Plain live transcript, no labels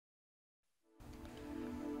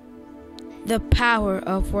The power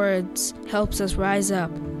of words helps us rise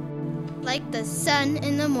up. Like the sun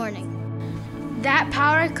in the morning. That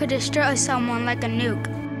power could destroy someone like a nuke.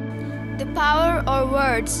 The power of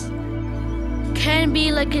words can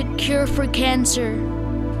be like a cure for cancer.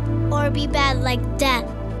 Or be bad like death.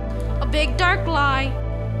 A big dark lie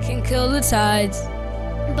can kill the tides,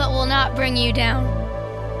 but will not bring you down.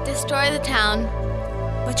 Destroy the town,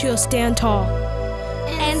 but you'll stand tall.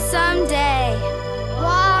 And someday,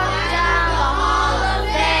 walk down the hall of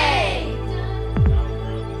fame.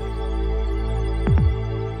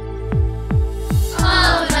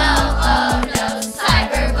 Oh no,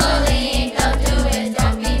 cyberbullying, don't do it,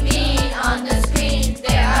 don't be mean on the screen.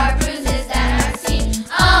 There are bruises that aren't seen.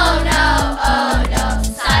 Oh no,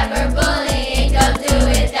 cyberbullying, don't do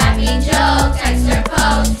it, that means joke, text or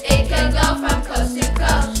post. It can go from coast to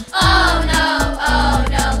coast. Oh no,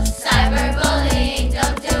 cyberbullying,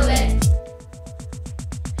 don't do it.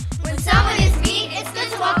 When someone is mean, it's good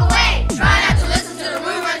to walk away. Try not to listen to the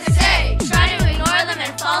rumors they say. Try to ignore them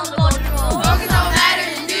and follow the golden rule. Focus on what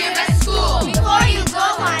matters and do your best at school. Before you go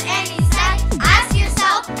on any step, ask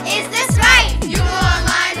yourself, is this right? You go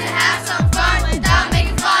online to have some fun without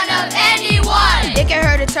making fun of anyone. It can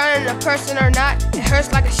hurt to turn on a person or not. It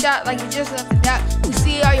hurts like a shot, like you just left a dot. You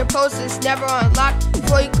see all your posts, it's never unlocked.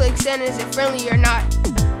 Before you click send, is it friendly or not?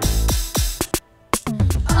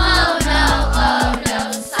 Oh no,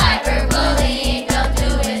 cyberbullying, don't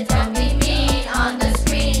do it, don't be mean on the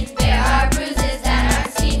screen. There are bruises that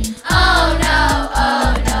aren't seen. Oh no,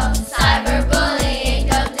 cyberbullying,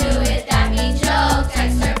 don't do it, that means joke,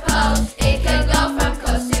 text or post. It can go from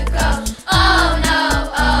coast to coast. Oh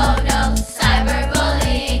no,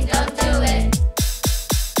 cyberbullying, don't do it.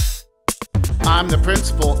 I'm the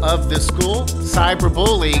principal of this school.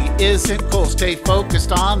 Cyberbullying isn't cool. Stay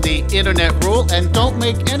focused on the internet rule and don't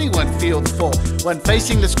make anyone feel full. When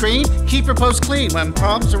facing the screen, keep your post clean. When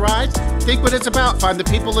problems arise, think what it's about. Find the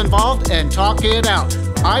people involved and talk it out.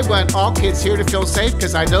 I want all kids here to feel safe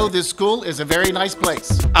because I know this school is a very nice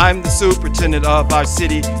place. I'm the superintendent of our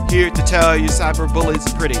city, here to tell you cyberbullying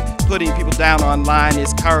is pretty. Putting people down online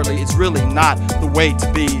is cowardly. It's really not the way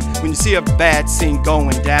to be. When you see a bad scene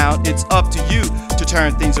going down, it's up to you to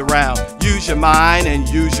turn things around. Use your mind and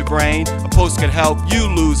use your brain. A post can help you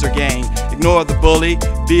lose or gain. Ignore the bully,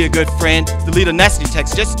 be a good friend. Delete a nasty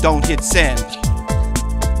text, just don't hit send.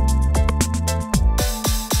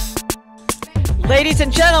 Ladies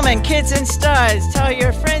and gentlemen, kids and studs, tell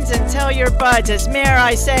your friends and tell your buds. As mayor,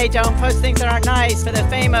 I say, don't post things that aren't nice for the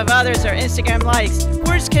fame of others or Instagram likes.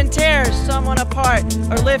 Words can tear someone apart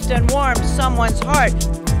or lift and warm someone's heart.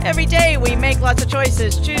 Every day we make lots of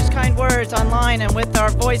choices. Choose kind words online and with our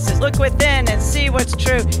voices. Look within and see what's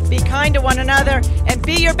true. Be kind to one another and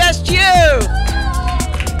be your best you.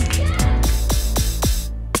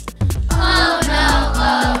 Oh no,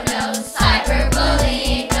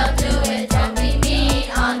 cyberbullying, don't do it, don't be mean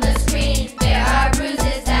on the screen. There are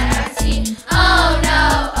bruises that aren't seen. Oh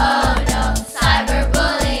no,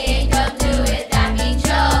 cyberbullying, don't do it, that means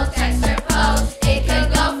joke, text or post. It can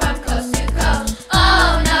go from coast to coast.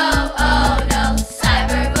 Oh no,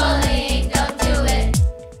 cyberbullying, don't do it.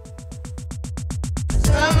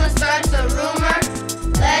 Someone starts a rumor,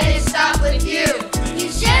 let it stop with you. You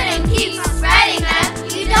shouldn't keep spreading them,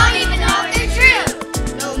 you don't even know if they're true.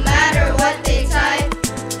 No matter what they type,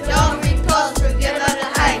 don't repost, forget about the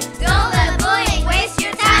hype. Don't let bullying waste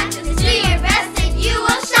your time, just do your best and you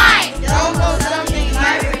will shine. Don't post something you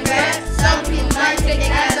might regret, some people might take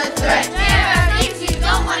it as a threat. There are things you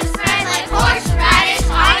don't want to spread like horseradish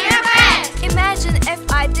on your bread. Imagine if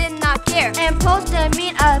I did not care and posted a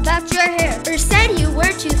meme about your hair, or said you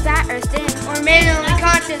were too fat or thin, Or made only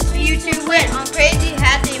content for you to win. On crazy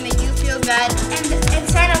hat they make you feel bad. And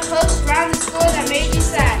sent a post around the school that made you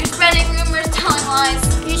sad. You're spreading rumors, telling lies.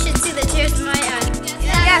 you should see the tears in my eyes.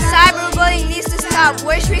 Yeah, cyberbullying needs to stop.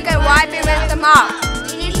 Wish we could wipe it with the mop.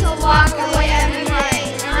 You need to walk away every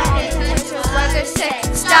day and not pay attention to what they say.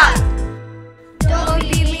 Stop. Don't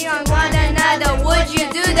beat me on one another. Would you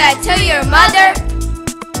do that to your mother?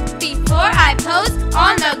 Before I post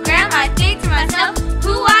on the gram, I think to myself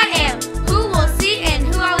who I am, who will see and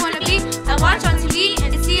who I want to be. I watch on TV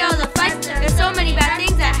and see all the fights. There's so many bad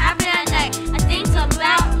things that happen at night. I think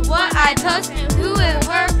about what I post and